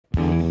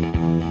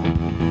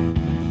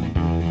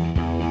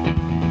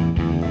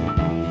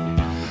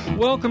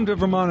Welcome to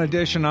Vermont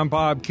Edition. I'm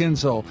Bob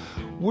Kinzel.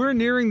 We're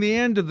nearing the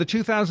end of the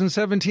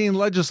 2017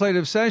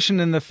 legislative session,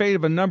 and the fate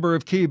of a number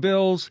of key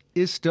bills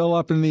is still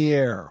up in the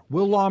air.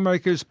 Will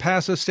lawmakers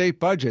pass a state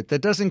budget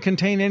that doesn't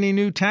contain any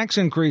new tax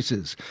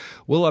increases?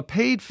 Will a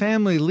paid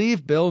family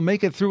leave bill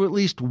make it through at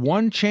least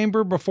one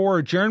chamber before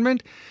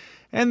adjournment?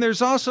 And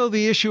there's also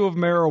the issue of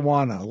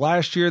marijuana.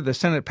 Last year, the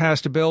Senate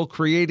passed a bill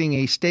creating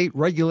a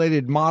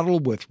state-regulated model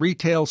with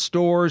retail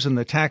stores and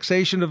the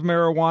taxation of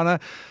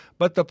marijuana,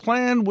 but the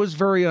plan was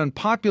very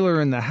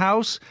unpopular in the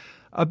House.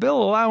 A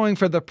bill allowing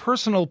for the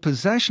personal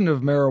possession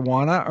of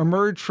marijuana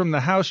emerged from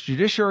the House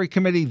Judiciary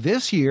Committee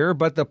this year,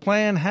 but the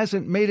plan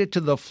hasn't made it to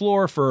the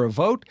floor for a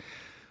vote.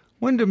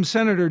 Windham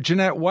Senator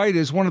Jeanette White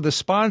is one of the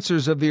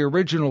sponsors of the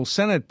original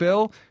Senate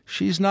bill.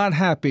 She's not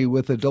happy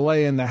with the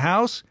delay in the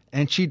House,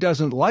 and she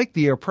doesn't like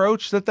the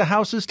approach that the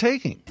House is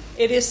taking.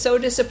 It is so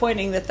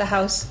disappointing that the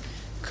House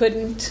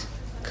couldn't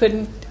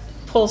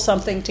pull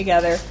something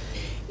together.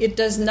 It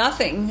does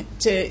nothing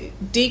to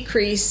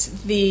decrease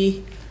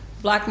the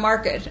black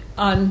market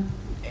on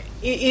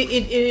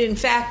in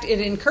fact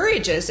it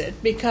encourages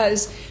it,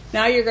 because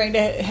now you're going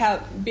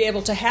to be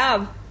able to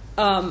have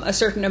a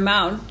certain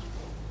amount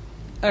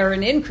or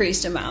an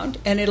increased amount,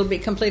 and it'll be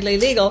completely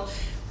legal,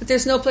 but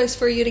there's no place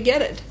for you to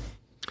get it.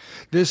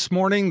 This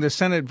morning, the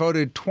Senate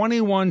voted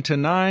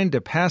 21-9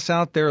 to pass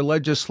out their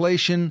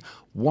legislation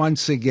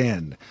once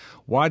again.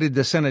 Why did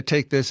the Senate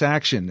take this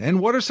action?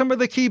 And what are some of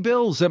the key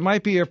bills that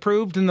might be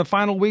approved in the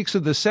final weeks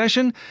of the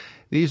session?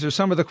 These are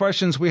some of the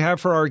questions we have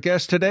for our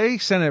guest today,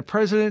 Senate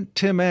President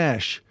Tim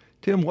Ashe.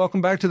 Tim,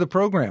 welcome back to the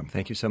program.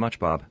 Thank you so much,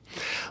 Bob.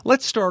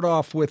 Let's start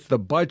off with the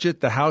budget.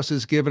 The House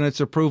has given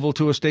its approval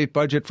to a state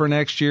budget for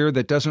next year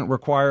that doesn't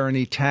require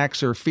any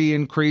tax or fee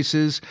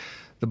increases.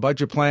 The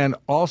budget plan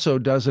also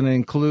doesn't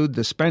include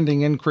the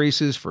spending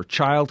increases for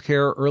child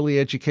care, early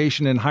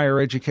education, and higher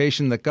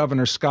education that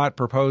Governor Scott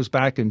proposed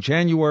back in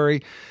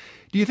January.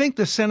 Do you think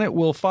the Senate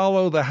will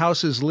follow the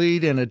House's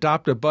lead and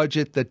adopt a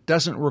budget that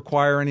doesn't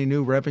require any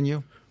new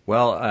revenue?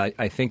 Well,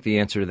 I think the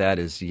answer to that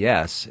is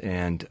yes,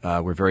 and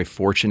we're very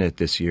fortunate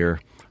this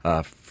year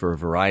for a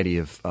variety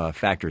of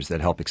factors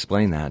that help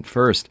explain that.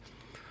 First,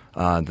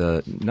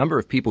 the number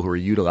of people who are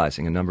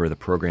utilizing a number of the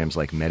programs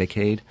like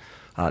Medicaid,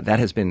 that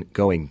has been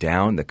going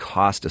down. The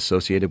cost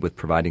associated with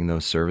providing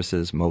those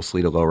services,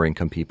 mostly to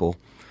lower-income people,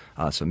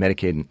 so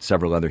Medicaid and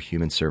several other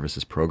human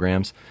services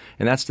programs,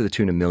 and that's to the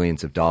tune of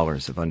millions of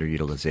dollars of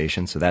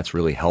underutilization. So that's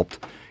really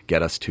helped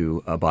get us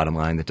to a bottom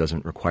line that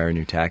doesn't require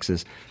new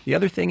taxes. The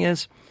other thing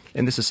is,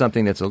 and this is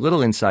something that's a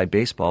little inside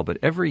baseball, but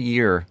every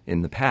year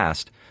in the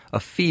past, a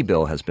fee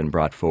bill has been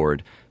brought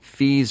forward.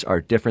 Fees are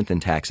different than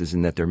taxes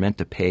in that they're meant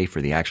to pay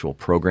for the actual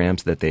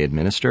programs that they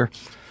administer,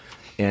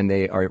 and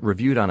they are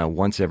reviewed on a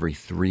once every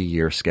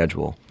 3-year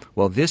schedule.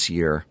 Well, this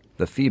year,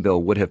 the fee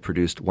bill would have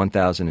produced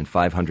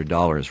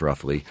 $1,500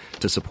 roughly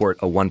to support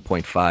a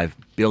 $1.5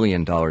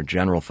 billion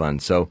general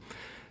fund. So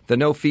the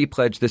no fee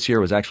pledge this year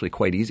was actually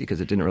quite easy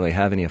because it didn't really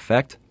have any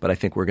effect, but I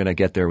think we're going to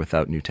get there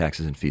without new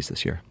taxes and fees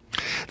this year.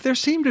 There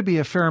seemed to be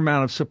a fair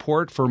amount of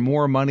support for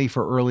more money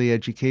for early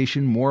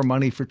education, more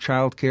money for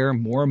child care,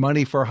 more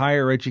money for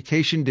higher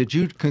education. Did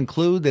you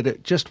conclude that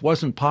it just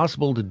wasn't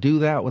possible to do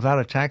that without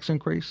a tax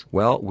increase?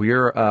 Well,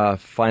 we're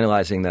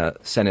finalizing the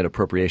Senate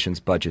appropriations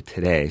budget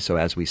today. So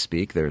as we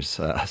speak, there's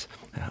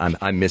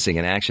I'm missing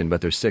in action,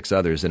 but there's 6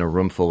 others in a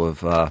room full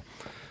of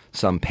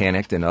some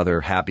panicked and other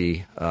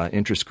happy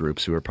interest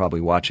groups who are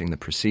probably watching the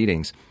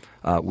proceedings.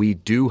 We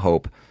do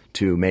hope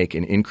to make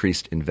an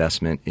increased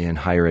investment in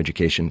higher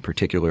education,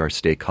 particularly our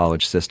state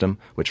college system,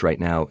 which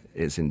right now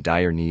is in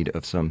dire need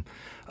of some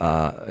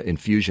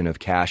infusion of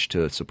cash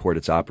to support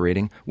its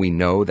operating. We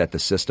know that the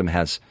system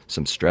has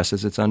some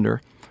stresses it's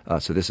under,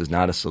 so this is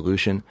not a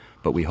solution,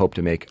 but we hope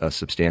to make a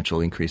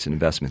substantial increase in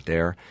investment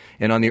there.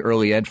 And on the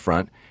early ed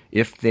front,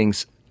 if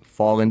things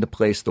fall into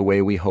place the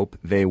way we hope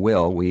they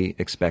will, we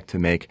expect to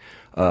make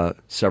a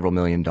several $1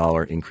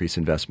 million increase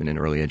investment in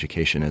early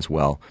education as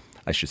well.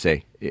 I should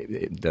say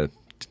the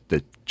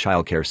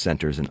child care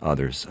centers and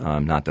others,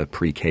 not the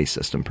pre-K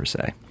system per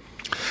se.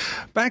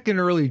 Back in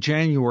early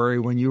January,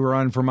 when you were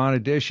on Vermont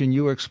Edition,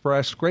 you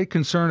expressed great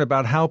concern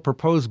about how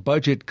proposed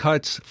budget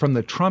cuts from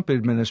the Trump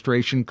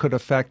administration could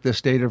affect the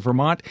state of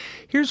Vermont.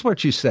 Here's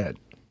what you said.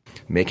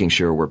 Making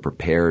sure we're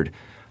prepared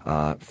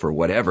for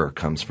whatever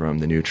comes from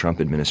the new Trump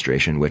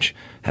administration, which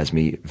has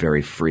me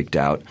very freaked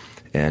out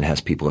and has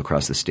people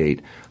across the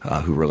state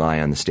who rely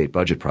on the state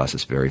budget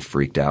process very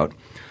freaked out.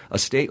 A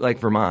state like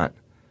Vermont,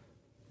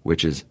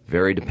 which is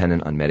very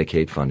dependent on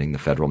Medicaid funding, the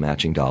federal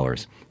matching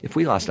dollars. If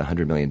we lost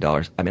 $100 million,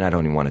 I mean, I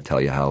don't even want to tell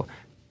you how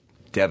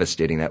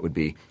devastating that would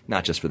be,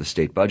 not just for the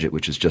state budget,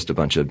 which is just a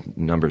bunch of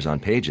numbers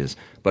on pages,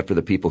 but for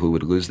the people who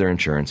would lose their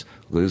insurance,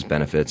 lose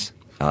benefits,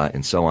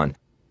 and so on.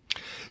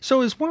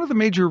 So is one of the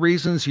major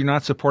reasons you're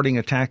not supporting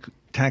a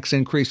tax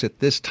increase at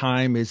this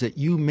time is that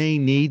you may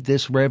need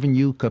this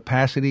revenue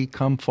capacity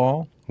come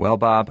fall? Well,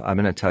 Bob, I'm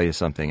going to tell you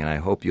something, and I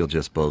hope you'll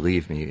just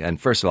believe me.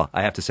 And first of all,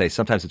 I have to say,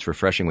 sometimes it's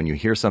refreshing when you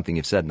hear something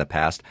you've said in the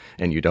past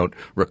and you don't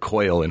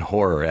recoil in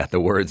horror at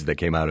the words that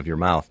came out of your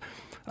mouth.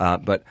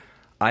 But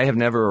I have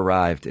never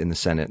arrived in the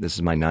Senate. This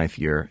is my 9th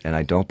year, and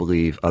I don't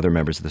believe other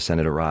members of the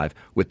Senate arrive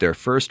with their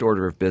first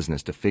order of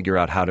business to figure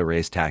out how to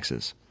raise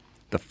taxes.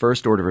 The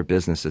first order of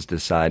business is to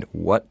decide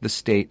what the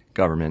state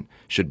government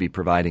should be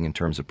providing in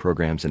terms of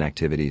programs and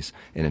activities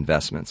and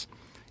investments.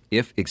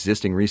 If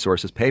existing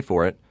resources pay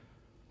for it,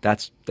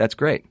 that's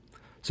great.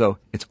 So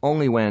it's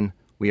only when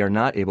we are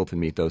not able to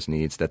meet those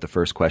needs that the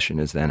first question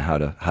is then how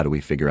do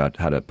we figure out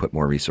how to put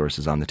more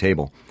resources on the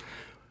table.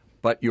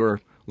 But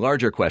your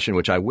larger question,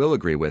 which I will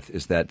agree with,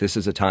 is that this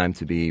is a time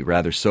to be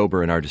rather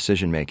sober in our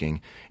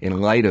decision-making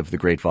in light of the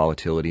great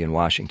volatility in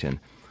Washington.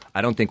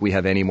 I don't think we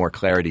have any more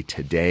clarity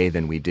today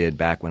than we did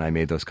back when I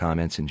made those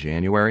comments in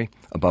January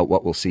about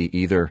what we'll see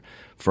either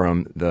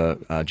from the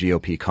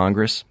GOP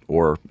Congress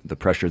or the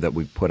pressure that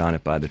we put on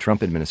it by the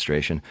Trump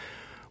administration.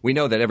 We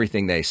know that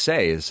everything they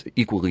say is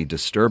equally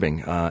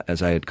disturbing,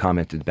 as I had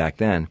commented back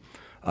then.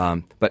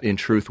 But in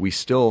truth, we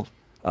still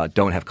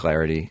don't have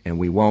clarity, and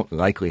we won't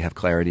likely have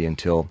clarity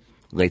until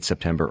late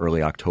September,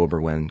 early October,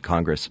 when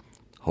Congress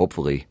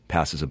hopefully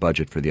passes a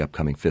budget for the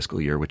upcoming fiscal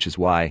year, which is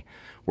why,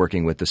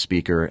 working with the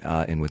Speaker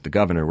and with the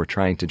Governor, we're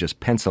trying to just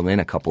pencil in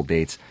a couple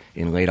dates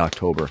in late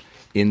October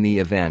in the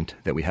event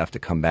that we have to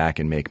come back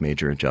and make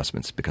major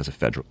adjustments because of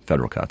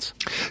federal cuts.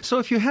 So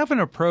if you have an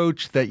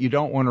approach that you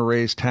don't want to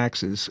raise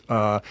taxes,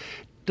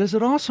 does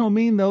it also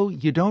mean, though,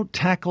 you don't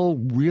tackle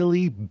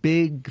really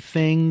big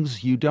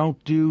things? You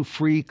don't do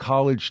free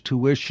college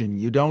tuition.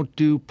 You don't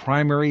do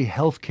primary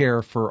health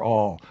care for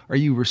all. Are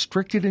you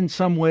restricted in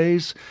some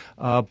ways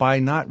by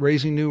not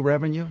raising new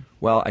revenue?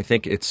 Well, I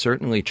think it's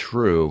certainly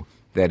true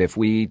that if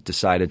we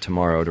decided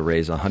tomorrow to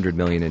raise $100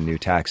 million in new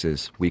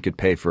taxes, we could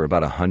pay for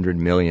about $100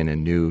 million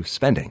in new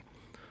spending.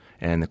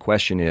 And the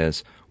question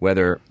is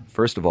whether,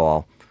 first of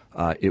all,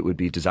 it would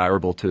be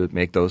desirable to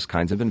make those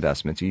kinds of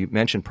investments. You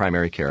mentioned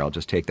primary care. I'll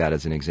just take that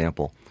as an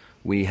example.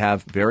 We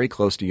have very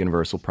close to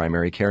universal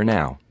primary care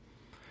now.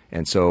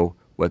 And so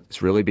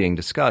what's really being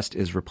discussed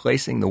is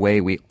replacing the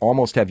way we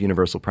almost have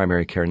universal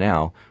primary care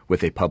now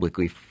with a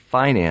publicly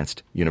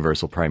financed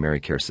universal primary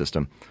care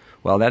system.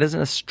 Well, that isn't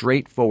a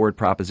straightforward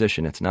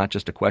proposition. It's not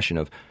just a question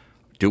of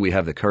do we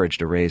have the courage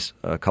to raise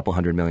a couple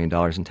 $100 million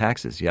in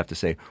taxes? You have to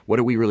say, what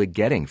are we really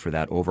getting for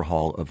that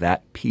overhaul of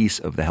that piece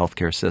of the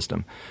healthcare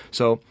system?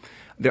 So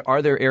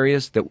are there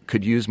areas that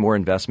could use more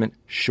investment?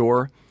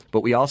 Sure.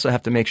 But we also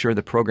have to make sure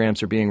the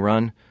programs are being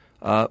run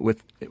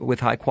with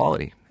high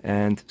quality.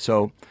 And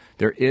so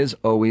there is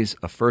always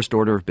a first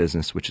order of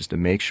business, which is to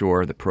make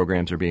sure the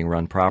programs are being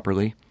run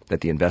properly,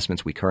 that the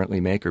investments we currently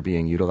make are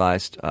being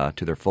utilized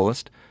to their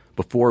fullest,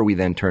 before we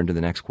then turn to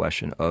the next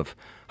question of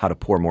how to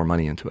pour more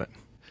money into it.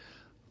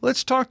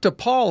 Let's talk to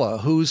Paula,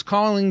 who's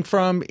calling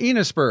from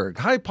Enosburg.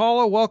 Hi,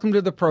 Paula. Welcome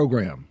to the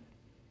program.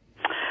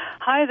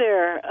 Hi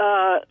there.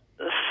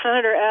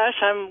 Senator Ashe,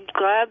 I'm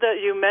glad that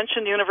you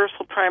mentioned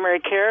universal primary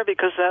care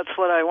because that's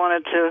what I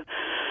wanted to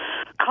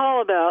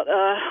call about.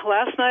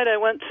 Last night I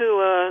went to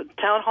a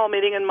town hall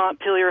meeting in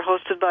Montpelier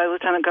hosted by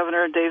Lieutenant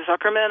Governor Dave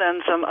Zuckerman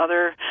and some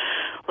other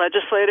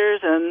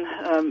legislators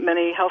and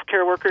many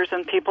healthcare workers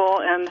and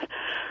people, and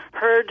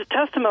heard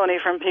testimony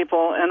from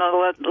people. And a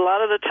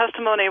lot of the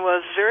testimony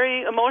was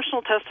very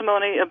emotional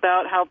testimony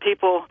about how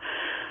people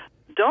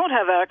don't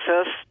have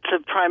access to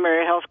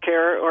primary health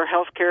care or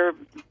health care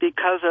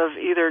because of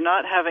either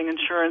not having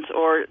insurance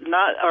or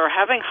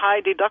having high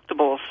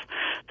deductibles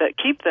that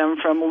keep them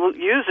from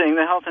using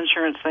the health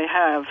insurance they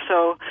have.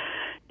 So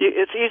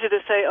it's easy to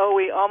say, oh,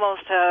 we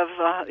almost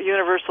have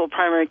universal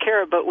primary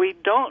care, but we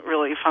don't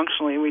really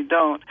functionally. We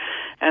don't.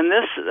 And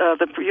this,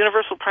 the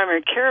universal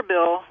primary care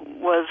bill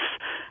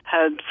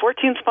had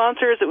 14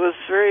 sponsors. It was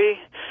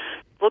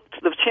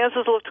the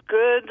chances looked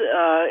good.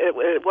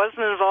 It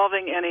wasn't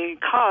involving any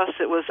costs.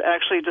 It was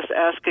actually just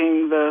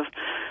asking the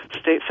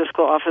state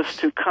fiscal office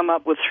to come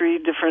up with 3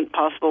 different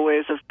possible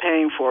ways of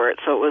paying for it.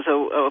 So it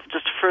was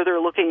just further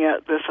looking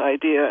at this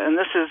idea. And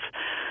this is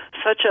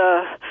such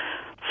a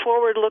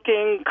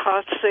forward-looking,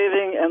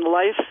 cost-saving, and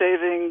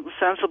life-saving,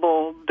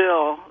 sensible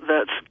bill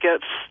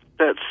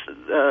that's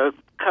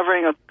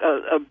covering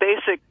a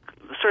basic,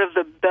 sort of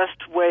the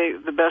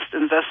best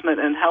investment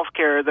in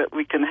healthcare that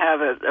we can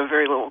have at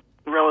a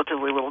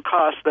relatively little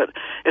cost. But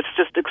it's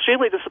just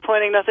extremely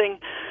disappointing. Nothing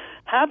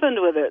happened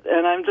with it,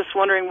 and I'm just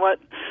wondering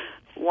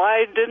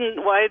why did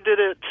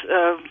it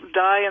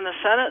die in the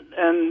Senate?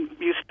 And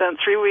you spent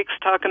 3 weeks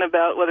talking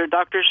about whether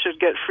doctors should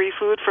get free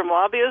food from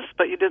lobbyists,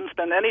 but you didn't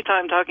spend any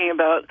time talking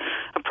about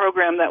a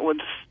program that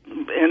would,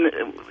 in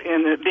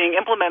it being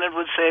implemented,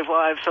 would save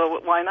lives.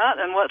 So why not?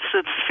 And what's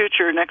its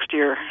future next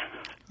year?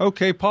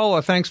 Okay,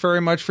 Paula, thanks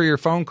very much for your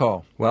phone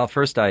call. Well,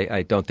 first,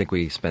 I don't think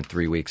we spent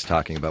 3 weeks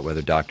talking about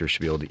whether doctors should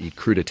be able to eat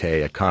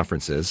crudité at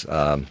conferences.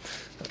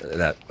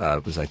 That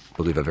was, I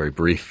believe, a very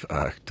brief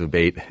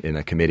debate in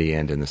a committee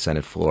and in the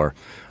Senate floor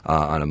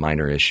on a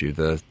minor issue.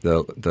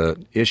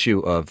 The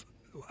issue of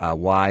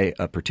why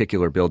a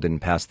particular bill didn't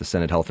pass the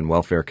Senate Health and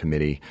Welfare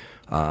Committee,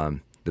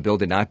 the bill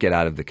did not get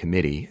out of the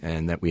committee,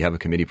 and that we have a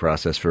committee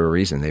process for a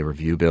reason. They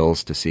review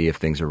bills to see if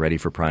things are ready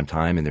for prime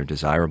time and they're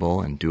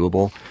desirable and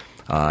doable.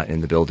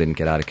 And the bill didn't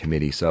get out of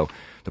committee. So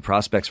the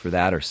prospects for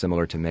that are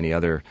similar to many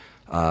other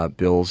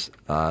bills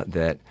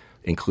that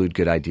include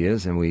good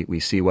ideas, and we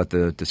see what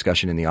the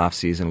discussion in the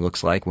off-season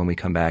looks like when we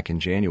come back in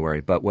January.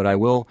 But what I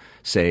will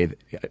say,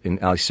 and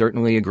I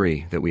certainly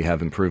agree that we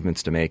have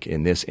improvements to make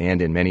in this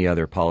and in many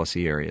other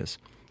policy areas,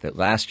 that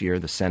last year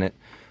the Senate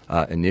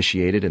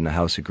initiated and the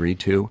House agreed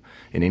to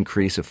an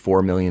increase of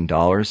 $4 million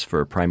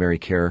for primary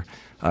care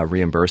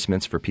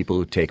reimbursements for people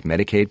who take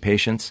Medicaid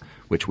patients,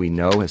 which we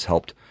know has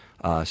helped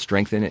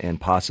strengthen and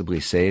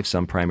possibly save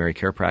some primary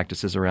care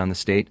practices around the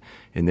state.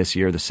 And this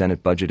year, the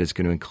Senate budget is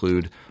going to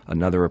include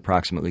another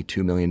approximately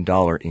 $2 million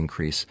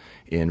increase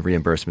in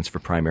reimbursements for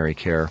primary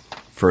care,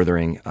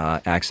 furthering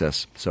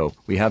access. So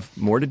we have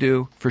more to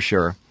do for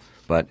sure,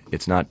 but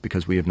it's not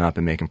because we have not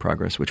been making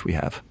progress, which we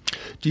have.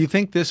 Do you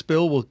think this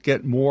bill will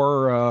get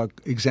more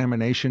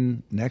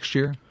examination next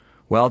year?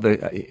 Well,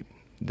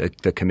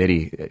 the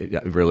committee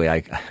really,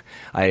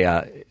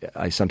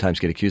 I sometimes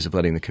get accused of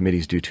letting the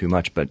committees do too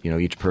much, but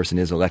each person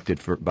is elected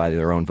by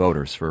their own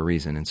voters for a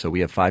reason, and so we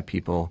have 5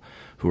 people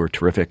who are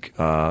terrific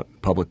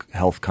public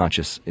health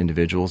conscious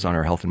individuals on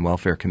our Health and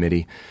Welfare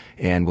Committee,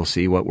 and we'll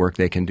see what work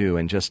they can do.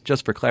 And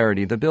just for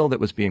clarity, the bill that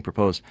was being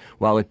proposed,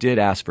 while it did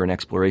ask for an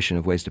exploration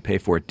of ways to pay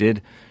for it,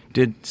 did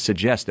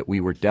suggest that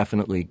we were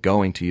definitely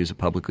going to use a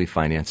publicly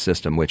financed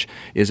system, which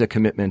is a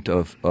commitment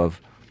of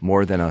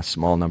more than a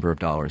small number of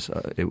dollars.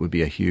 It would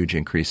be a huge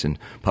increase in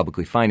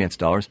publicly financed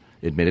dollars.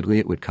 Admittedly,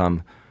 it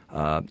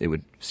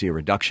would see a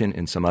reduction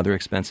in some other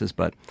expenses,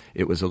 but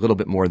it was a little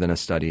bit more than a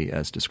study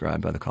as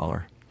described by the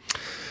caller.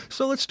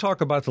 So let's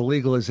talk about the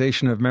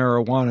legalization of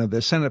marijuana.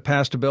 The Senate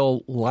passed a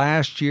bill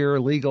last year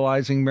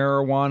legalizing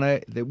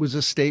marijuana. It was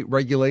a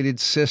state-regulated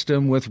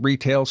system with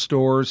retail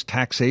stores,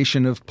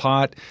 taxation of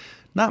pot.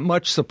 Not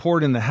much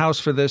support in the House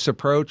for this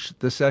approach.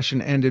 The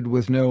session ended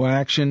with no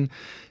action.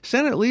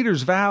 Senate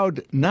leaders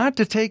vowed not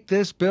to take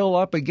this bill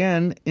up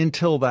again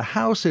until the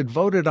House had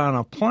voted on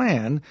a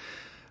plan.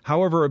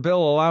 However, a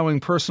bill allowing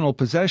personal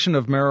possession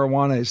of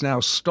marijuana is now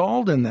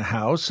stalled in the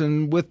House,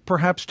 and with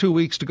perhaps 2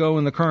 weeks to go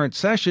in the current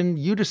session,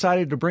 you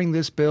decided to bring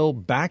this bill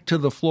back to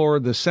the floor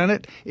of the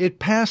Senate. It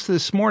passed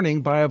this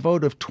morning by a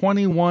vote of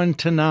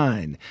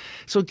 21-9.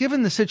 So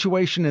given the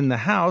situation in the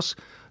House,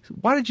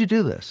 why did you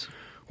do this?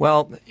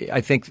 Well,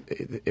 I think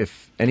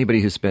if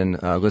anybody who's been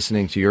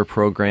listening to your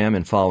program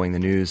and following the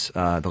news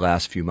the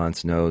last few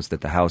months knows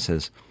that the House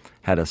has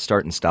had a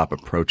start-and-stop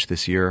approach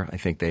this year. I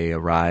think they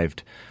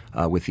arrived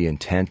with the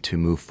intent to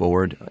move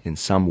forward in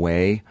some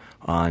way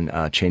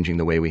on changing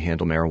the way we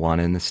handle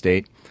marijuana in the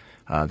state.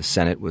 The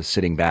Senate was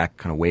sitting back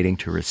kind of waiting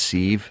to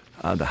receive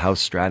the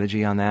House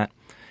strategy on that.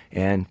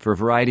 And for a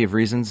variety of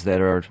reasons that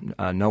are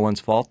no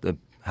one's fault, the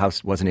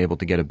House wasn't able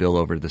to get a bill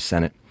over to the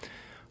Senate.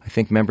 I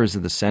think members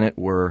of the Senate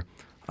were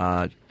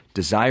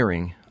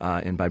desiring,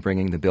 and by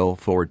bringing the bill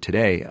forward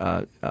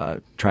today,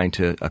 trying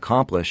to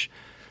accomplish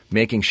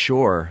making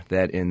sure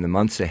that in the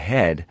months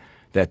ahead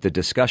that the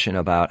discussion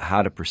about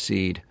how to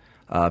proceed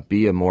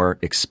be a more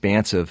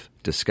expansive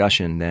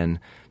discussion than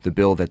the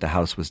bill that the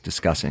House was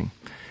discussing.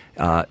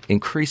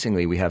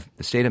 Increasingly, we have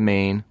the state of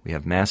Maine, we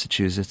have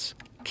Massachusetts,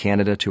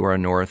 Canada to our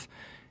north,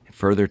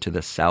 further to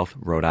the south,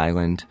 Rhode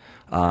Island,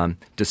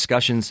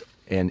 discussions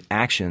and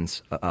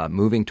actions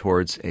moving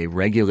towards a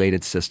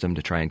regulated system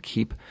to try and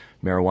keep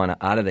marijuana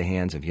out of the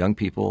hands of young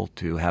people,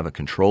 to have a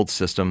controlled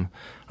system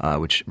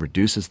which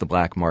reduces the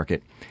black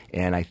market.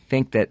 And I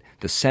think that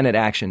the Senate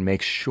action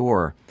makes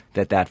sure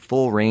that that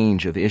full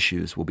range of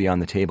issues will be on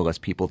the table as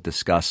people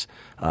discuss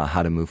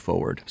how to move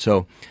forward.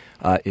 So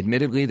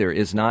admittedly, there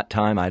is not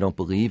time, I don't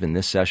believe, in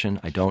this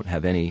session.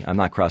 I'm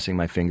not crossing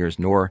my fingers,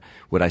 nor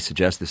would I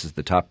suggest this is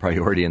the top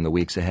priority in the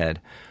weeks ahead.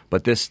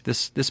 But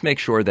this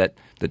makes sure that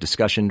the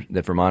discussion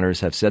that Vermonters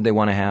have said they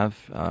want to have,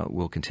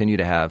 will continue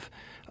to have,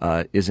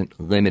 isn't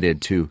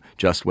limited to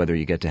just whether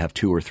you get to have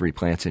 2 or 3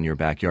 plants in your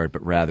backyard,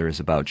 but rather is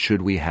about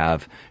should we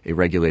have a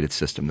regulated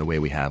system the way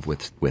we have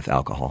with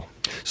alcohol.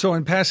 So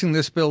in passing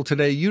this bill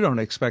today, you don't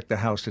expect the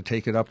House to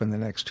take it up in the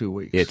next 2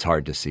 weeks? It's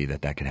hard to see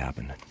that could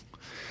happen.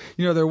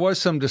 You know, there was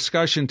some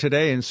discussion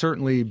today, and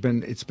certainly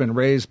it's been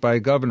raised by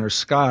Governor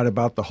Scott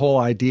about the whole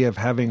idea of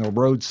having a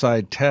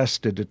roadside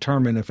test to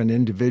determine if an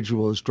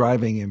individual is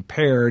driving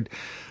impaired,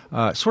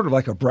 sort of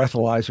like a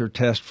breathalyzer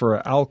test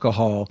for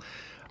alcohol.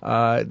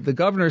 The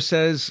governor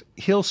says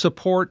he'll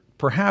support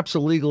perhaps a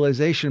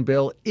legalization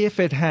bill if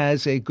it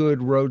has a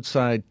good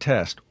roadside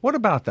test. What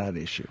about that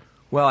issue?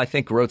 Well, I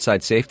think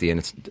roadside safety, and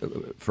it's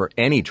for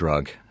any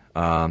drug,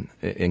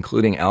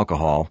 including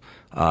alcohol,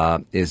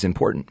 is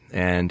important.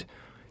 And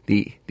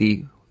the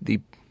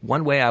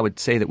one way I would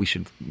say that we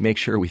should make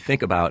sure we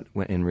think about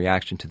in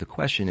reaction to the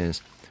question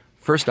is,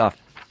 first off,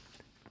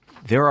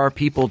 there are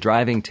people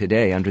driving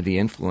today under the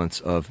influence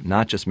of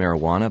not just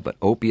marijuana, but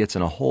opiates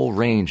and a whole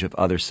range of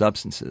other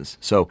substances.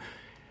 So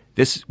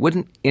this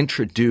wouldn't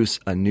introduce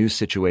a new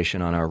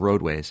situation on our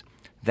roadways.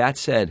 That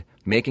said,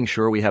 making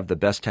sure we have the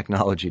best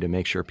technology to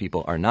make sure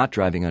people are not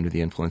driving under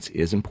the influence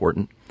is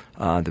important.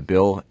 The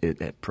bill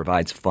it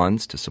provides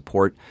funds to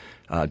support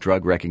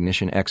drug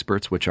recognition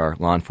experts, which are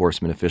law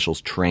enforcement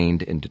officials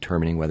trained in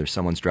determining whether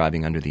someone's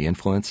driving under the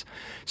influence.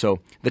 So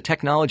the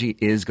technology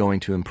is going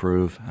to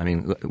improve. I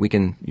mean, we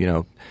can,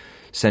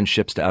 send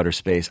ships to outer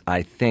space.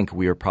 I think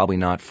we are probably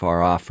not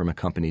far off from a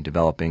company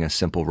developing a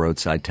simple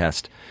roadside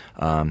test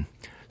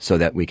so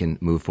that we can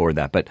move forward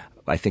that. But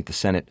I think the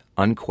Senate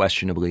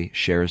unquestionably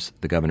shares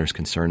the governor's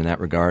concern in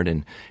that regard.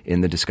 And in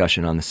the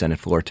discussion on the Senate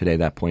floor today,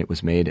 that point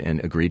was made and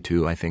agreed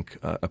to, I think,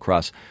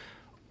 across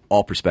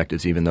all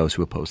perspectives, even those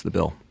who oppose the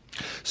bill.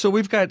 So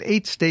we've got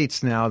 8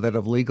 states now that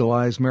have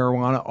legalized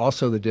marijuana,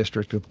 also the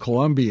District of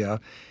Columbia.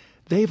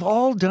 They've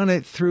all done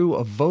it through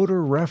a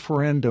voter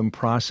referendum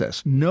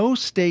process. No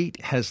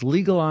state has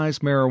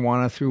legalized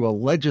marijuana through a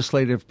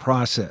legislative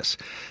process.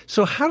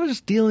 So how does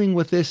dealing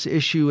with this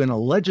issue in a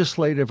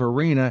legislative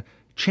arena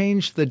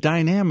change the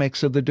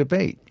dynamics of the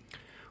debate?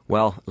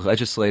 Well,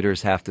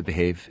 legislators have to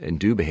behave and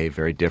do behave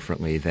very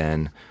differently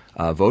than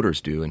voters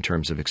do in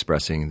terms of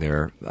expressing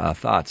their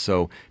thoughts.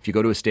 So if you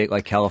go to a state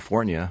like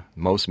California,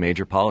 most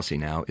major policy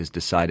now is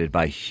decided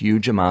by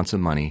huge amounts of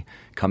money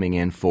coming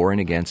in for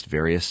and against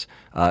various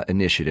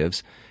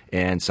initiatives.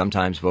 And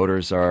sometimes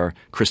voters are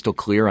crystal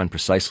clear on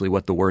precisely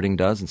what the wording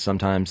does, and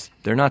sometimes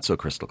they're not so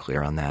crystal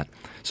clear on that.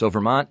 So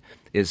Vermont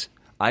is,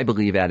 I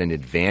believe, at an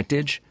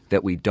advantage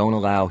that we don't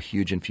allow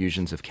huge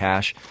infusions of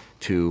cash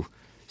to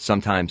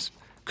sometimes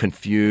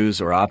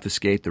confuse or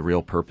obfuscate the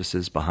real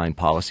purposes behind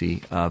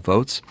policy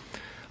votes.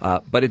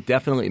 But it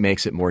definitely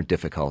makes it more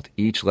difficult.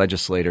 Each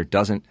legislator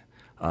doesn't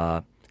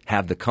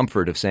have the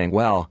comfort of saying,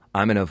 well,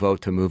 I'm going to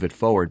vote to move it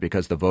forward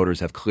because the voters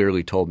have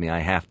clearly told me I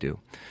have to.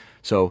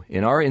 So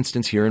in our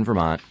instance here in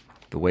Vermont,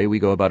 the way we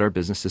go about our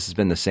business, this has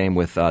been the same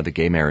with the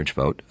gay marriage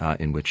vote,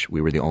 in which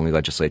we were the only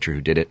legislature who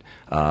did it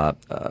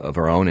of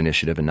our own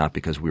initiative and not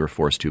because we were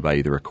forced to by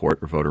either a court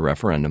or voter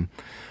referendum.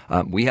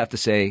 We have to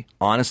say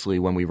honestly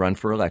when we run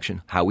for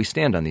election how we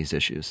stand on these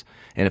issues.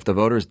 And if the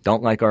voters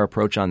don't like our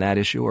approach on that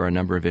issue or a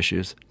number of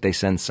issues, they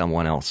send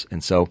someone else.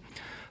 And so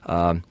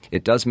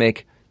it does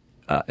make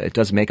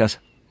us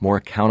more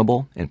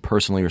accountable and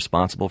personally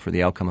responsible for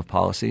the outcome of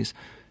policies.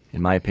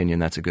 In my opinion,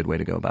 that's a good way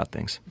to go about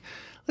things.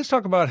 Let's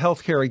talk about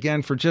health care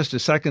again for just a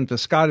second. The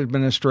Scott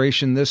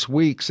administration this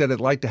week said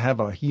it'd like to have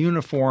a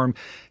uniform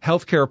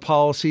health care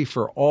policy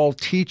for all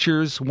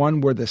teachers,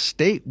 one where the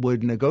state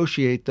would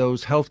negotiate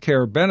those health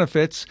care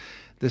benefits.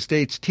 The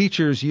state's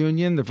teachers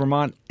union, the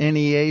Vermont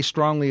NEA,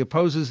 strongly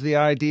opposes the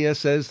idea,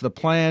 says the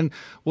plan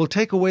will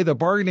take away the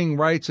bargaining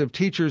rights of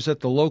teachers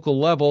at the local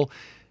level.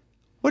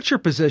 What's your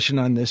position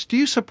on this? Do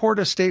you support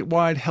a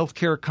statewide health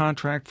care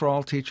contract for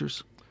all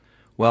teachers?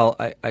 Well,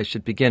 I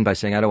should begin by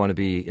saying I don't want to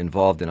be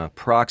involved in a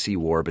proxy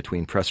war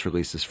between press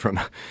releases from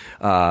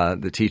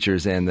the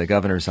teachers and the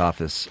governor's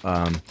office.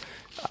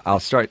 I'll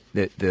start.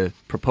 The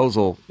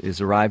proposal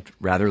is arrived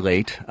rather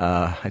late.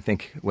 I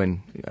think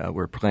when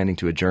we're planning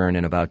to adjourn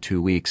in about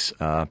 2 weeks,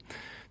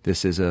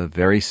 this is a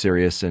very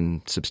serious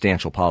and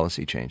substantial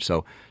policy change.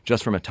 So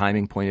just from a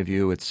timing point of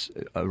view, it's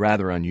a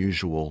rather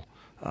unusual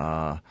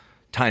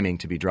timing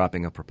to be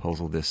dropping a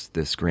proposal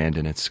this grand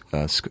in its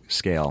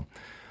scale.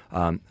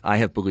 I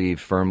have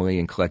believed firmly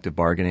in collective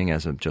bargaining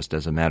just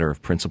as a matter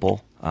of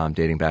principle,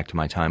 dating back to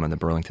my time on the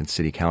Burlington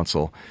City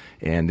Council.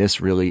 And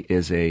this really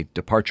is a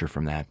departure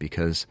from that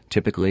because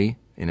typically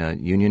in a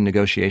union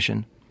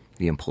negotiation,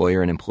 the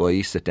employer and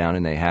employee sit down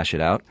and they hash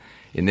it out.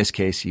 In this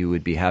case, you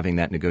would be having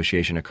that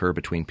negotiation occur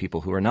between people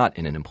who are not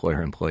in an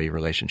employer-employee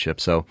relationship.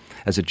 So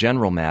as a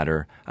general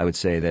matter, I would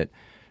say that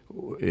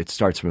it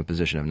starts from a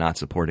position of not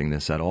supporting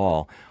this at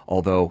all,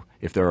 although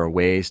if there are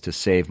ways to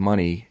save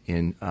money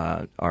in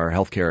our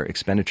healthcare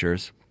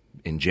expenditures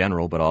in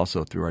general, but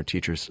also through our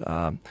teachers'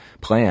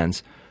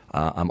 plans,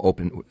 I'm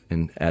open,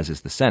 and as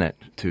is the Senate,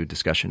 to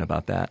discussion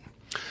about that.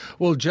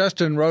 Well,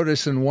 Justin wrote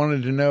us and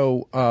wanted to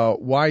know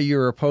why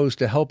you're opposed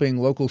to helping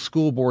local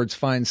school boards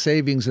find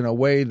savings in a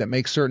way that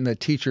makes certain that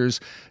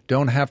teachers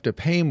don't have to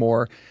pay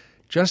more.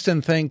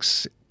 Justin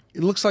thinks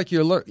it looks like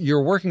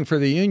you're working for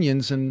the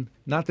unions and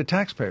not the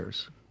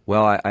taxpayers.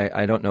 Well,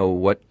 I don't know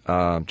what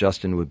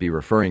Justin would be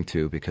referring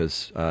to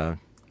because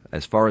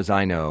as far as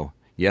I know,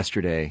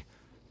 yesterday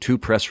 2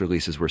 press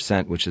releases were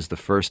sent, which is the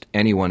first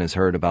anyone has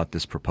heard about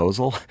this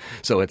proposal.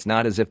 So it's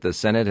not as if the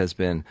Senate has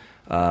been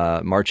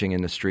marching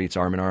in the streets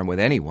arm in arm with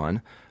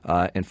anyone.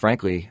 And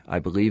frankly, I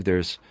believe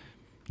there's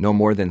no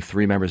more than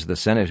 3 members of the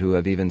Senate who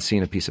have even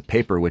seen a piece of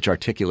paper which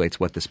articulates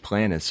what this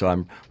plan is.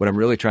 So what I'm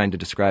really trying to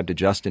describe to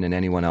Justin and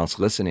anyone else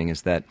listening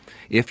is that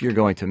if you're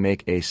going to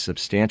make a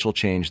substantial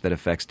change that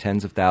affects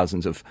tens of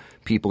thousands of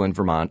people in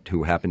Vermont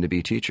who happen to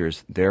be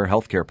teachers, their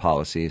healthcare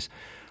policies,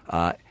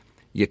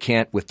 you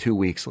can't, with 2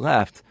 weeks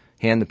left,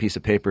 hand the piece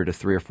of paper to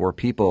 3 or 4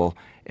 people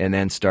and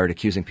then start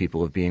accusing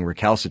people of being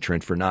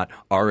recalcitrant for not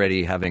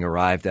already having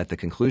arrived at the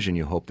conclusion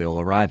you hope they'll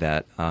arrive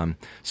at.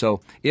 So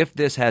if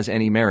this has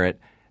any merit,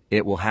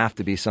 it will have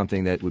to be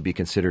something that would be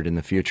considered in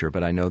the future,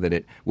 but I know that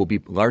it will be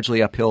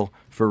largely uphill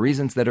for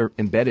reasons that are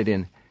embedded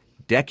in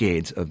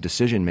decades of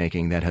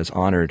decision-making that has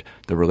honored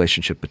the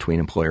relationship between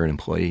employer and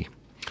employee.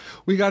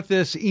 We got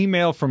this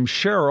email from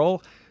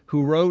Cheryl,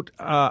 who wrote,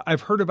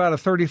 I've heard about a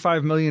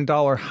 $35 million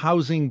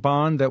housing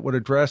bond that would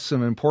address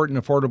some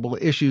important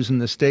affordable issues in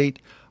the state.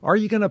 Are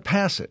you going to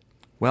pass it?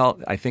 Well,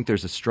 I think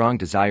there's a strong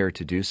desire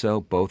to do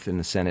so, both in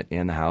the Senate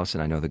and the House,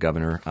 and I know the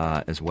governor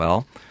as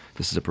well.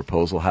 This is a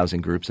proposal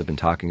housing groups have been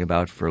talking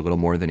about for a little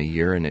more than a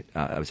year, and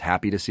I was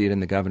happy to see it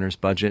in the governor's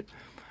budget.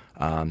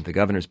 The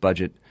governor's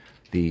budget,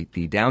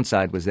 the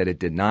downside was that it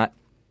did not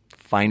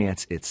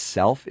finance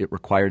itself. It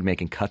required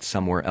making cuts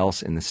somewhere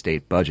else in the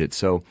state budget.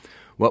 So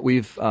what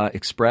we've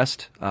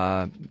expressed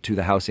to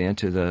the House and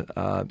to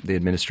the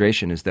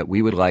administration is that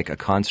we would like a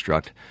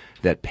construct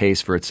that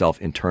pays for itself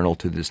internal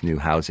to this new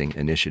housing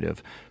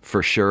initiative.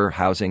 For sure,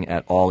 housing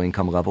at all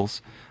income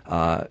levels,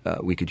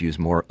 we could use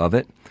more of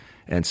it.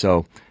 And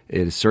so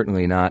it is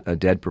certainly not a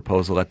dead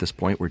proposal at this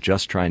point. We're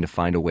just trying to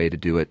find a way to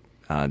do it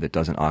that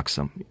doesn't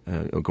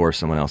gore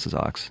someone else's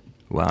ox.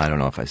 Well, I don't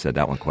know if I said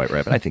that one quite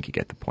right, but I think you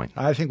get the point.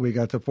 I think we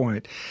got the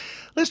point.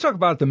 Let's talk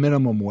about the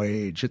minimum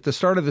wage. At the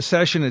start of the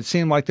session, it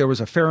seemed like there was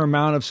a fair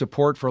amount of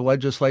support for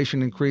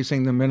legislation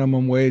increasing the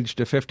minimum wage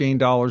to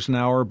 $15 an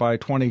hour by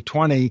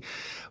 2020.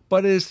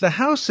 But as the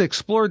House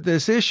explored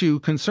this issue,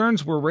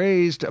 concerns were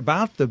raised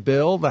about the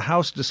bill. The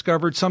House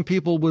discovered some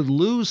people would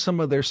lose some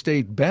of their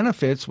state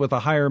benefits with a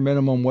higher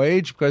minimum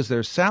wage because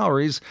their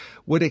salaries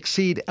would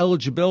exceed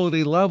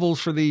eligibility levels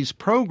for these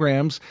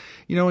programs.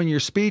 You know, in your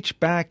speech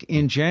back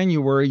in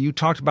January, you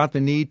talked about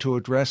the need to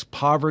address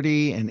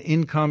poverty and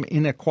income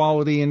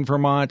inequality in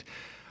Vermont.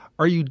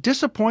 Are you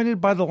disappointed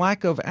by the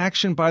lack of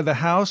action by the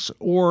House,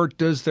 or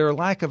does their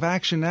lack of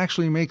action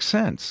actually make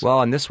sense? Well,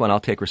 on this one, I'll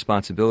take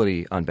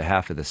responsibility on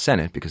behalf of the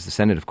Senate, because the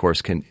Senate, of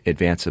course, can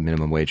advance a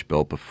minimum wage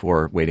bill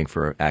before waiting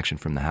for action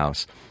from the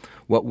House.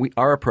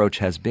 Our approach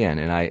has been,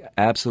 and I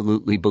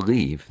absolutely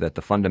believe that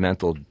the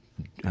fundamental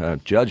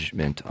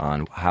judgment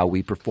on how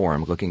we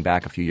perform, looking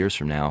back a few years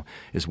from now,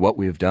 is what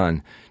we've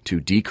done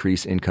to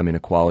decrease income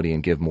inequality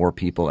and give more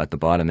people at the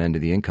bottom end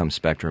of the income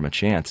spectrum a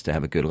chance to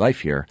have a good life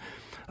here.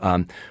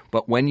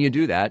 But when you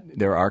do that,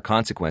 there are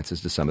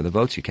consequences to some of the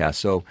votes you cast.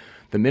 So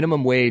the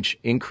minimum wage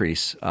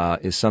increase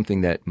is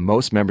something that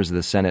most members of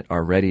the Senate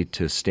are ready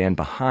to stand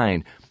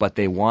behind, but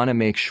they want to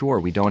make sure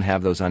we don't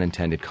have those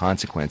unintended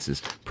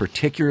consequences,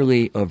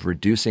 particularly of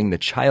reducing the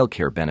child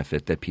care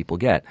benefit that people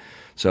get.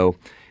 So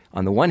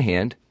on the one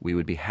hand, we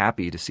would be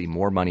happy to see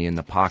more money in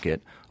the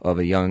pocket of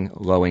a young,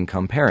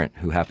 low-income parent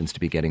who happens to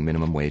be getting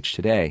minimum wage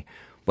today.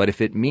 But if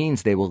it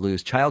means they will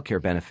lose child care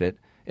benefit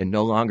and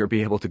no longer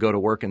be able to go to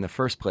work in the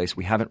first place,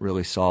 we haven't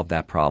really solved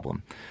that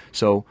problem.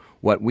 So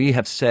what we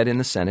have said in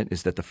the Senate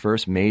is that the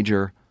first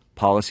major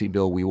policy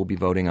bill we will be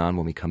voting on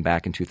when we come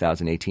back in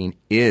 2018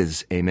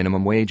 is a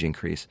minimum wage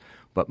increase.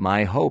 But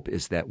my hope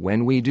is that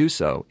when we do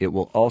so, it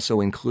will also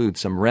include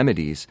some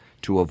remedies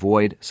to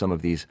avoid some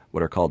of these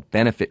what are called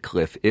benefit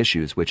cliff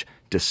issues, which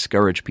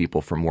discourage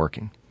people from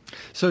working.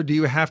 So do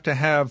you have to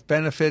have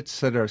benefits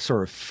that are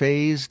sort of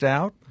phased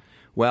out?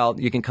 Well,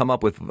 you can come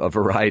up with a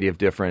variety of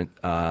different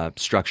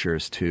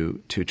structures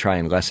to try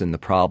and lessen the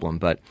problem.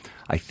 But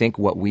I think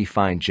what we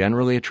find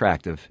generally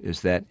attractive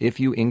is that if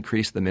you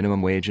increase the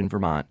minimum wage in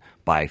Vermont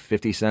by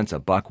 50 cents, a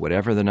buck,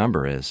 whatever the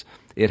number is,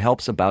 it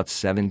helps about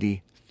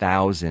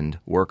 70,000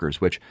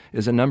 workers, which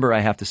is a number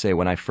I have to say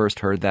when I first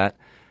heard that,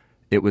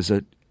 it was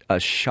a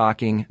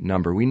shocking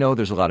number. We know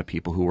there's a lot of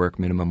people who work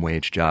minimum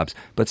wage jobs,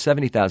 but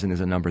 70,000 is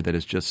a number that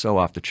is just so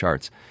off the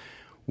charts.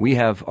 We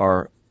have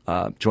our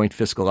Joint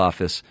Fiscal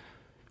Office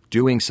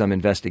doing some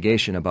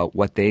investigation about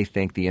what they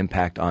think the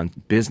impact on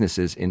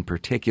businesses, in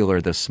particular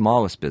the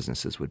smallest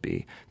businesses, would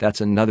be. That's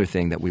another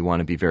thing that we want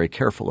to be very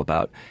careful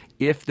about.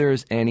 If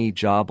there's any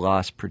job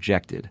loss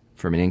projected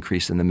from an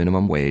increase in the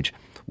minimum wage,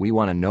 we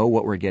want to know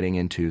what we're getting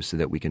into so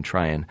that we can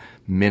try and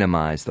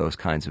minimize those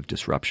kinds of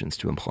disruptions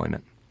to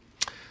employment.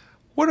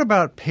 What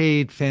about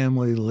paid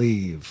family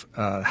leave?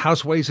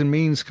 House Ways and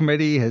Means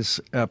Committee has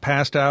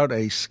passed out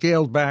a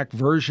scaled-back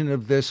version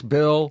of this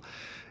bill.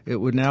 It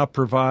would now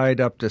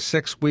provide up to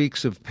 6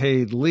 weeks of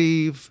paid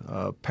leave,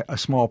 a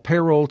small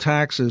payroll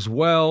tax as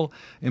well,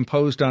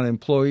 imposed on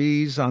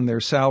employees on their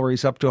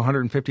salaries up to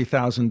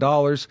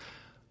 $150,000.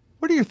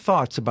 What are your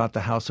thoughts about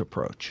the House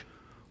approach?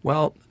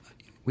 Well,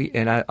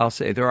 I'll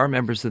say there are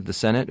members of the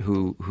Senate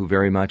who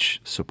very much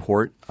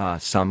support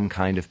some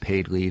kind of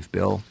paid leave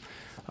bill.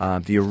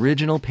 The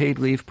original paid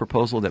leave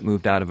proposal that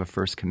moved out of a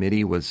first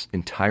committee was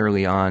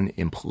entirely on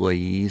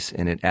employees,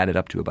 and it added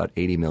up to about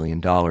 $80 million.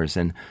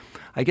 And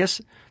I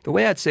guess the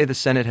way I'd say the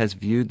Senate has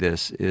viewed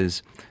this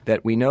is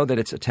that we know that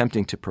it's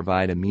attempting to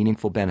provide a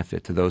meaningful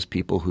benefit to those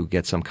people who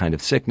get some kind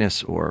of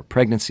sickness or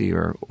pregnancy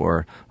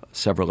or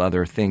several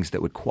other things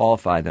that would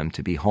qualify them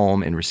to be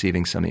home and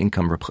receiving some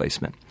income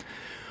replacement.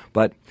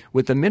 But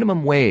with the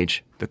minimum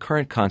wage, the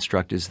current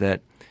construct is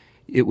that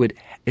it would,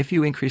 if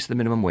you increase the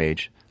minimum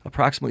wage,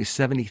 approximately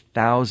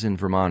 70,000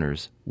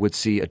 Vermonters would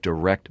see a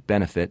direct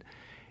benefit,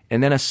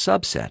 and then a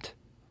subset,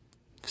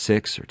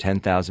 6,000 or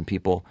 10,000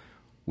 people,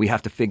 we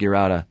have to figure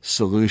out a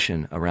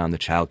solution around the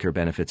child care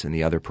benefits and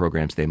the other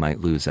programs they might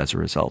lose as a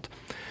result.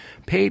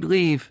 Paid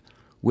leave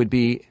would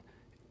be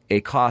a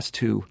cost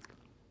to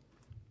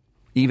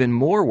even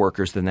more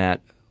workers than that,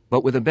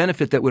 but with a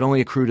benefit that would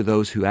only accrue to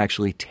those who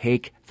actually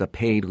take the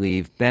paid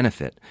leave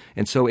benefit.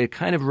 And so it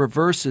kind of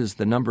reverses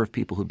the number of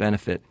people who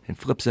benefit and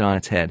flips it on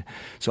its head.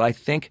 So I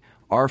think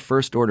our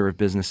first order of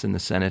business in the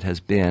Senate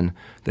has been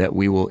that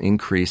we will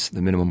increase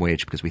the minimum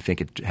wage because we think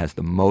it has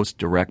the most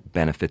direct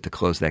benefit to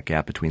close that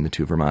gap between the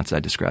two Vermonts I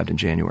described in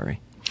January.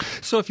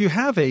 So if you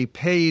have a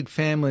paid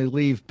family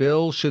leave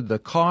bill, should the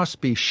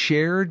cost be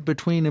shared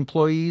between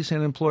employees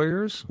and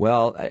employers?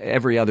 Well,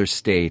 every other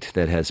state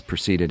that has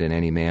proceeded in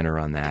any manner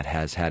on that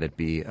has had it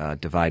be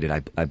divided.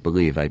 I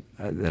believe that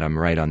I'm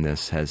right on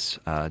this, has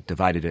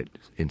divided it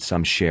in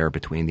some share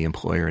between the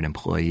employer and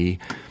employee.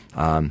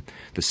 The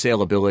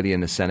saleability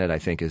in the Senate, I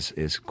think,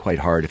 is quite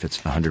hard if it's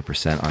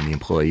 100% on the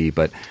employee.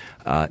 But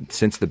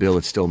since the bill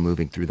is still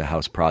moving through the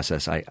House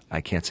process,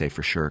 I can't say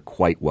for sure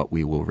quite what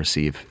we will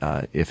receive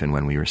if and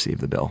when we receive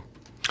the bill.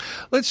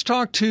 Let's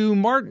talk to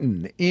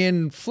Martin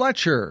in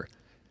Fletcher.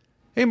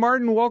 Hey,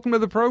 Martin, welcome to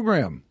the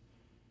program.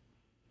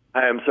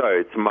 Hi, I'm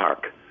sorry. It's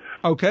Mark.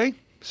 Okay.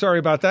 Sorry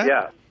about that.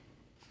 Yeah.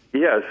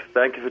 Yes,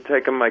 thank you for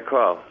taking my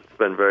call. It's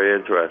been very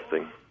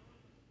interesting.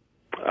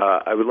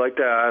 I would like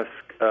to ask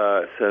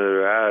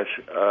Senator Ashe,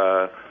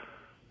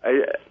 I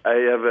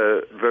have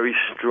a very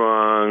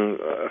strong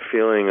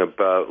feeling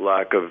about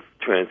lack of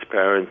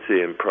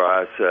transparency in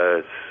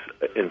process,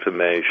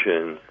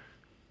 information,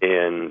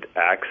 and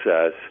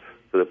access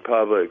for the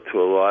public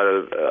to a lot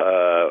of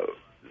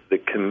the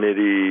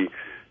committee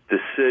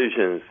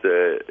decisions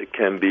that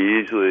can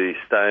be easily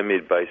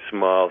stymied by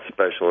small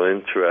special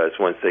interests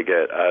once they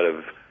get out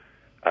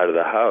of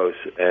the House,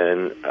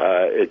 and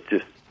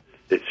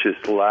it's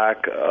just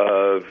lack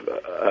of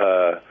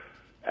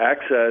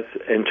access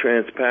and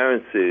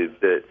transparency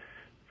that,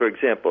 for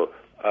example,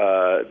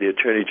 the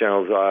Attorney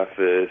General's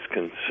office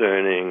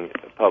concerning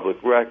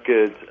public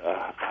records,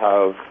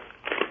 how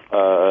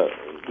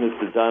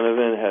Mr.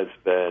 Donovan has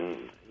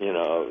been,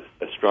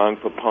 a strong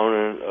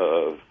proponent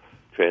of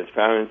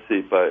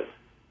transparency, but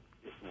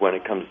when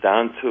it comes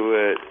down to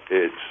it,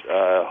 it's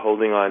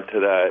holding on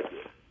to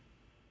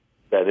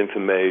that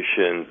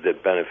information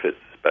that benefits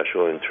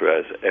special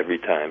interests every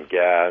time,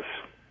 gas,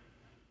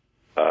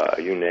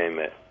 you name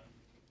it.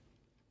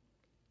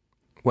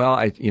 Well,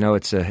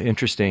 it's an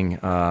interesting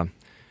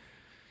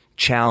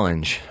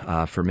challenge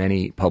for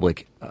many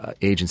public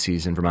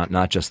agencies in Vermont,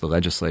 not just the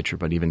legislature,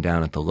 but even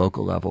down at the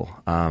local level.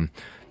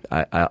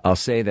 I'll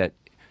say that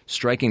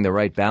striking the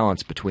right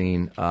balance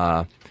between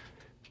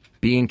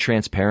being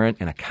transparent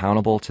and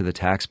accountable to the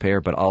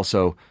taxpayer, but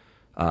also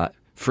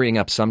freeing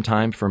up some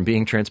time from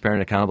being transparent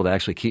and accountable to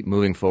actually keep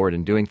moving forward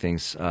and doing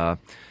things.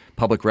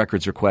 Public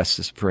records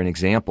requests, for an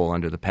example,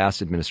 under the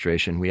past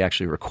administration, we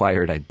actually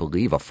required, I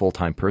believe, a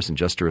full-time person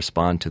just to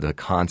respond to the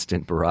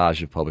constant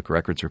barrage of public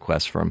records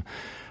requests from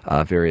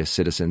various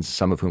citizens,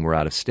 some of whom were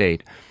out of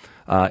state.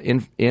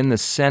 In the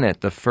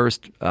Senate, the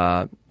first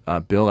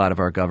bill out of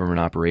our Government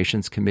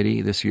Operations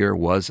Committee this year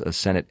was a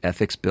Senate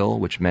ethics bill,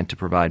 which meant to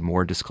provide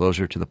more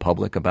disclosure to the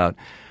public about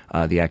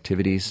the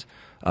activities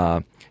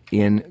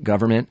in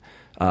government.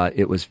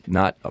 It was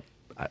not a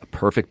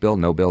perfect bill.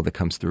 No bill that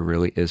comes through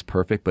really is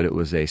perfect, but it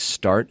was a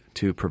start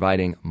to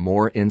providing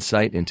more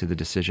insight into the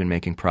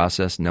decision-making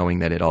process, knowing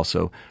that it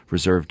also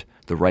reserved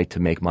the right to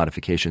make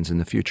modifications in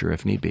the future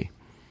if need be.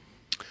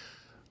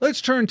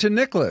 Let's turn to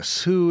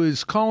Nicholas, who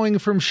is calling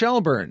from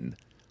Shelburne.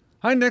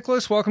 Hi,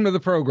 Nicholas. Welcome to the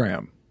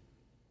program.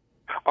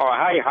 Oh,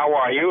 hi, how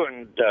are you?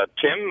 And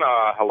Tim,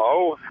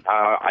 hello.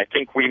 I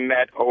think we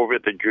met over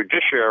the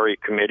Judiciary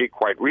Committee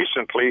quite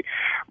recently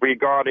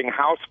regarding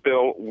House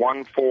Bill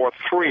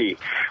 143,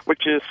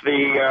 which is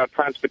the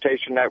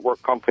Transportation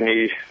Network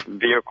Company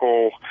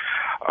vehicle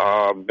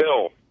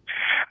bill.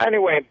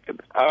 Anyway,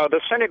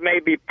 the Senate may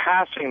be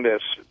passing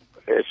this.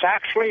 It's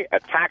actually a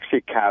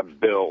taxi cab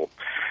bill.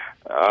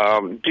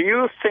 Do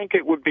you think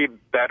it would be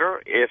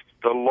better if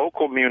the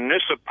local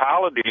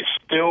municipalities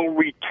still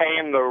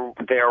retain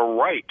their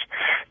right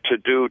to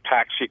do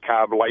taxi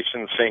cab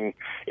licensing,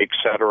 et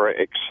cetera,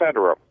 et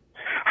cetera?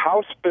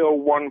 House Bill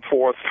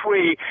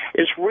 143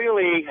 is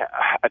really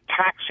a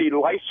taxi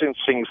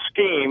licensing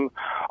scheme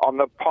on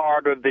the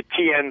part of the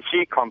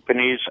TNC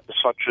companies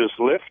such as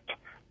Lyft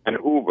and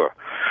Uber.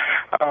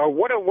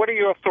 What are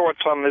your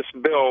thoughts on this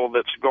bill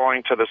that's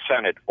going to the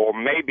Senate, or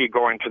maybe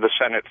going to the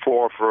Senate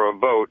floor for a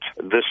vote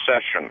this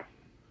session?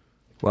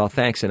 Well,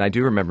 thanks, and I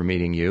do remember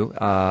meeting you.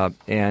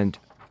 And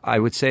I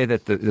would say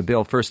that the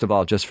bill, first of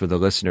all, just for the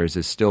listeners,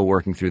 is still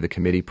working through the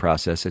committee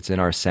process. It's in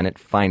our Senate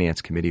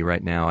Finance Committee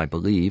right now, I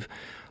believe.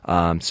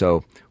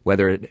 So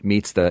whether it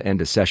meets the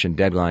end of session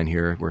deadline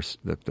here, where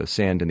the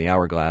sand in the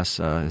hourglass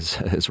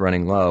is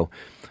running low.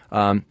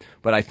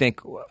 But I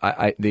think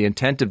the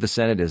intent of the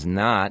Senate is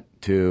not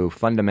to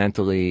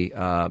fundamentally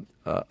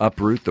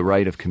uproot the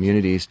right of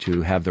communities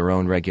to have their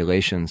own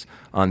regulations.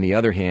 On the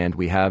other hand,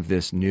 we have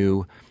this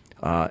new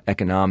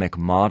economic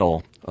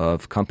model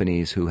of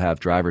companies who have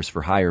drivers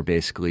for hire,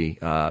 basically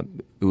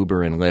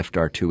Uber and Lyft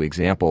are two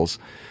examples.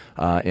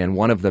 And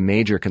one of the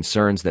major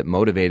concerns that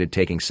motivated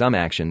taking some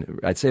action,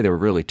 I'd say there were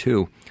really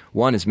two.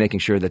 One is making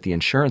sure that the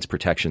insurance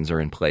protections are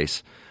in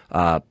place,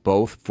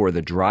 both for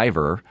the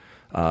driver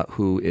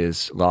who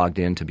is logged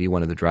in to be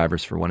one of the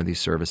drivers for one of these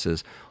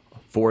services,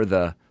 for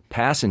the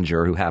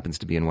passenger who happens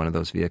to be in one of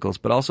those vehicles,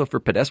 but also for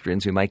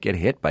pedestrians who might get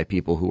hit by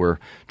people who are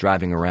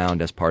driving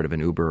around as part of an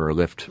Uber or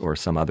Lyft or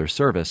some other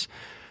service.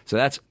 So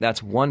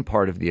that's one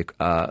part of the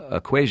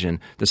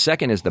equation. The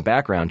second is the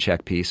background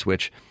check piece,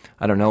 which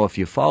I don't know if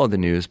you follow the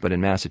news, but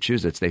in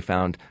Massachusetts they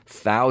found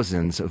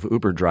thousands of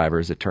Uber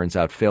drivers, it turns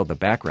out, failed the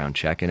background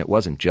check, and it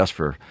wasn't just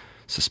for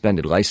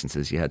suspended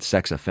licenses. You had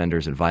sex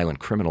offenders and violent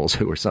criminals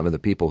who were some of the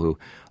people who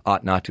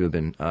ought not to have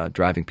been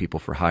driving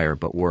people for hire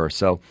but were.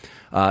 So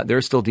there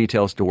are still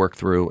details to work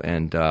through,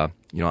 and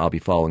I'll be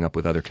following up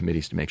with other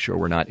committees to make sure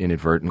we're not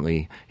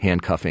inadvertently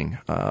handcuffing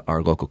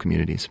our local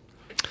communities.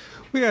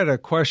 We had a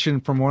question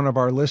from one of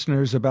our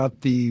listeners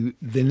about the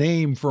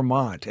name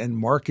Vermont and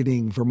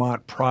marketing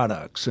Vermont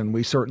products, and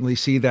we certainly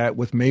see that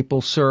with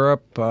maple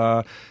syrup.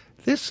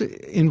 This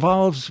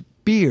involves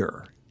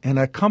beer and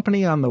a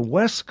company on the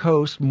West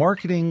Coast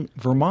marketing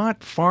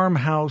Vermont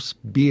farmhouse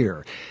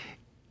beer.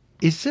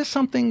 Is this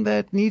something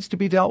that needs to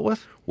be dealt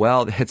with?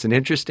 Well, it's an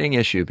interesting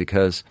issue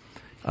because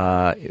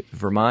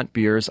Vermont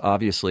beers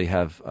obviously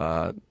have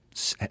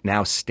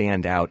now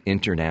stand out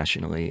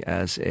internationally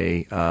as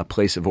a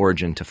place of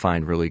origin to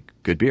find really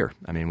good beer.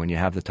 I mean, when you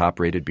have the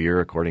top-rated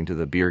beer, according to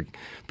the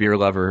beer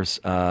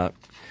lovers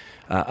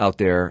out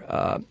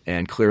there,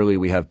 and clearly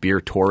we have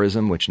beer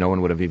tourism, which no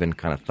one would have even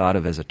kind of thought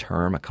of as a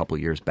term a couple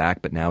years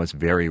back, but now is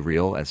very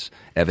real, as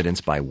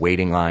evidenced by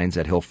waiting lines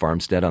at Hill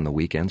Farmstead on the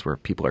weekends where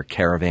people are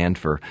caravanned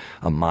for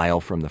a mile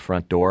from the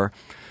front door.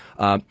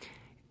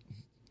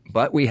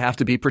 But we have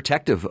to be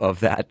protective of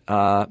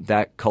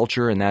that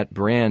culture and that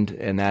brand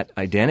and that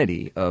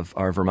identity of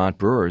our Vermont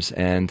brewers.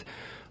 And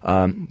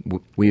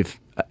we've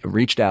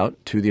reached out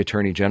to the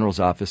Attorney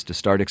General's office to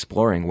start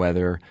exploring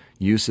whether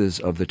uses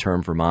of the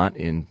term Vermont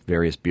in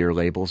various beer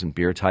labels and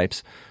beer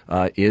types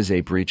is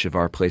a breach of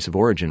our place of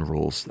origin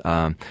rules.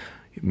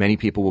 Many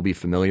people will be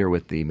familiar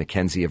with the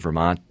Mackenzie of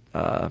Vermont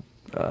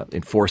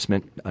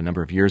enforcement a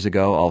number of years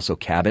ago, also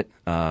Cabot,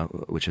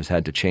 which has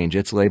had to change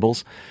its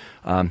labels.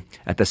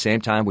 At the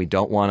same time, we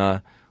don't want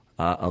to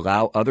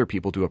allow other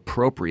people to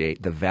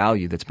appropriate the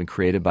value that's been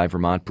created by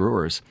Vermont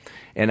brewers.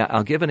 And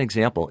I'll give an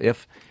example.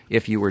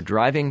 If you were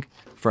driving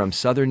from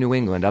southern New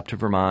England up to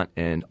Vermont,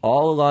 and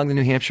all along the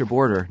New Hampshire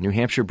border, New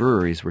Hampshire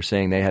breweries were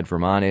saying they had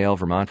Vermont ale,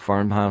 Vermont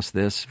farmhouse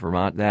this,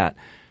 Vermont that.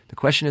 The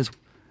question is,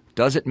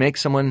 does it make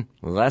someone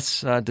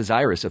less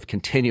desirous of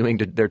continuing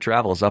their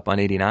travels up on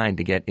 89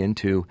 to get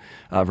into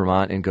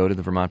Vermont and go to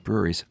the Vermont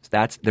breweries?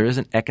 There is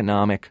an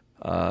economic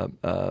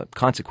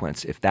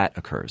consequence if that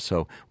occurs.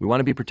 So we want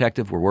to be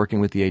protective. We're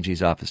working with the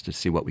AG's office to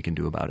see what we can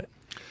do about it.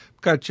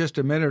 We've got just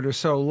a minute or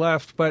so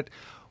left, but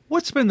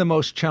what's been the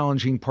most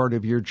challenging part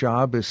of your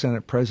job as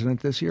Senate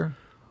President this year?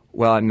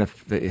 Well, and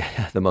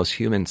the most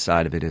human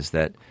side of it is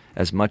that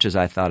as much as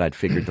I thought I'd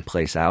figured the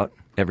place out,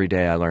 every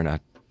day I learn a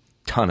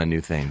ton of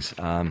new things,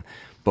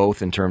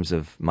 both in terms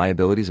of my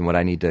abilities and what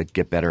I need to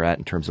get better at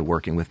in terms of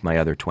working with my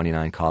other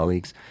 29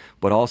 colleagues,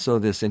 but also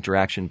this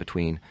interaction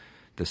between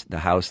the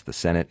House, the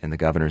Senate, and the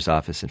governor's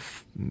office. And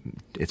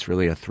it's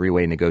really a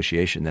three-way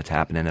negotiation that's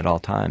happening at all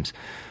times.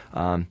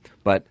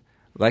 But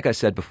like I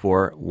said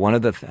before, one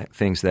of the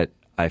things that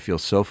I feel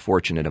so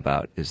fortunate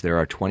about is there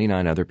are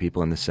 29 other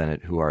people in the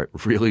Senate who are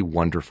really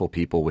wonderful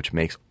people, which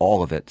makes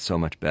all of it so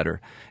much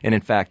better. And in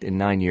fact, in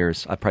 9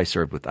 years, I probably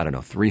served with,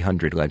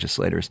 300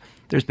 legislators.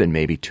 There's been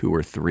maybe 2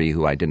 or 3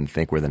 who I didn't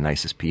think were the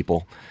nicest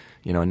people.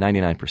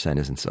 99%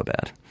 isn't so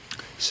bad.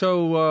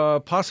 So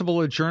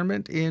possible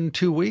adjournment in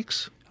 2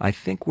 weeks? I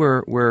think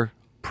we're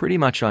pretty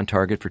much on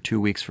target for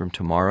 2 weeks from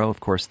tomorrow. Of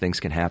course, things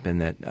can happen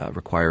that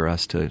require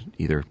us to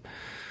either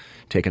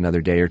take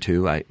another day or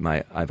two.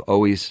 I've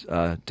always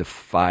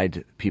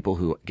defied people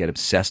who get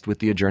obsessed with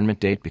the adjournment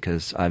date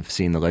because I've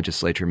seen the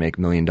legislature make $1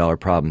 million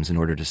problems in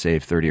order to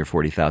save $30,000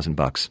 or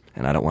 $40,000,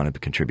 and I don't want to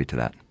contribute to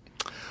that.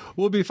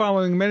 We'll be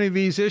following many of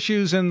these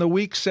issues in the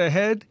weeks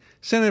ahead.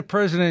 Senate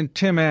President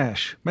Tim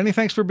Ashe, many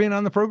thanks for being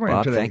on the program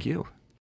Bob, today. Thank you.